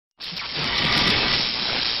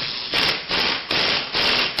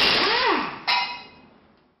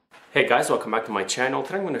Hey guys, welcome back to my channel.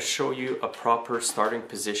 Today I'm going to show you a proper starting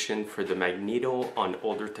position for the Magneto on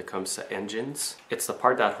older Tecumseh engines. It's the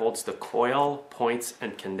part that holds the coil, points,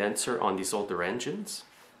 and condenser on these older engines.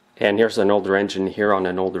 And here's an older engine here on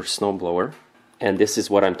an older snowblower. And this is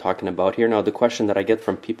what I'm talking about here. Now the question that I get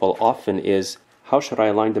from people often is, how should I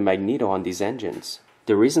align the Magneto on these engines?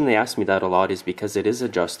 The reason they ask me that a lot is because it is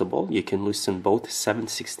adjustable. You can loosen both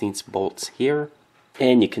 7/16 bolts here,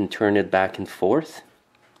 and you can turn it back and forth.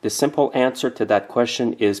 The simple answer to that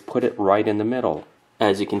question is put it right in the middle.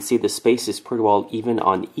 As you can see, the space is pretty well even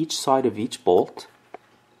on each side of each bolt.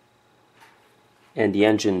 And the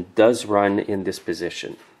engine does run in this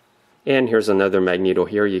position. And here's another Magneto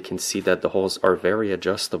here. You can see that the holes are very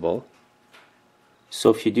adjustable. So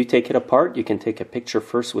if you do take it apart, you can take a picture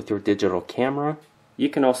first with your digital camera. You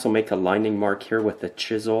can also make a lining mark here with a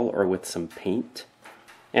chisel or with some paint.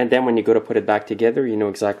 And then when you go to put it back together, you know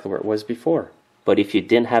exactly where it was before. But if you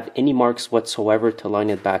didn't have any marks whatsoever to line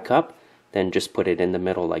it back up, then just put it in the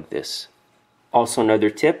middle like this. Also, another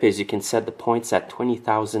tip is you can set the points at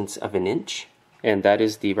 20,000ths of an inch. And that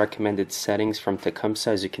is the recommended settings from Tecumseh,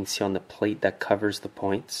 as you can see on the plate that covers the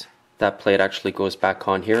points. That plate actually goes back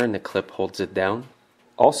on here and the clip holds it down.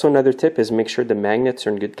 Also, another tip is make sure the magnets are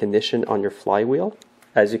in good condition on your flywheel.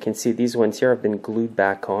 As you can see, these ones here have been glued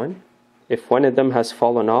back on. If one of them has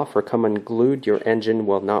fallen off or come unglued, your engine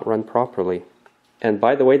will not run properly. And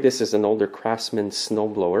by the way, this is an older Craftsman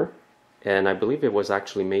snowblower, and I believe it was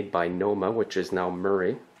actually made by Noma, which is now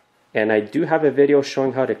Murray. And I do have a video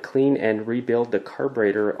showing how to clean and rebuild the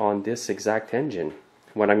carburetor on this exact engine.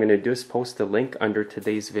 What I'm going to do is post a link under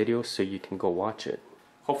today's video so you can go watch it.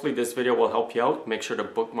 Hopefully this video will help you out. Make sure to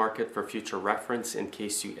bookmark it for future reference in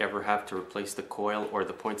case you ever have to replace the coil or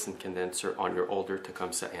the points and condenser on your older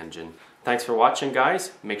Tecumseh engine. Thanks for watching,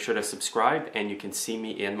 guys. Make sure to subscribe and you can see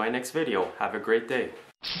me in my next video. Have a great day.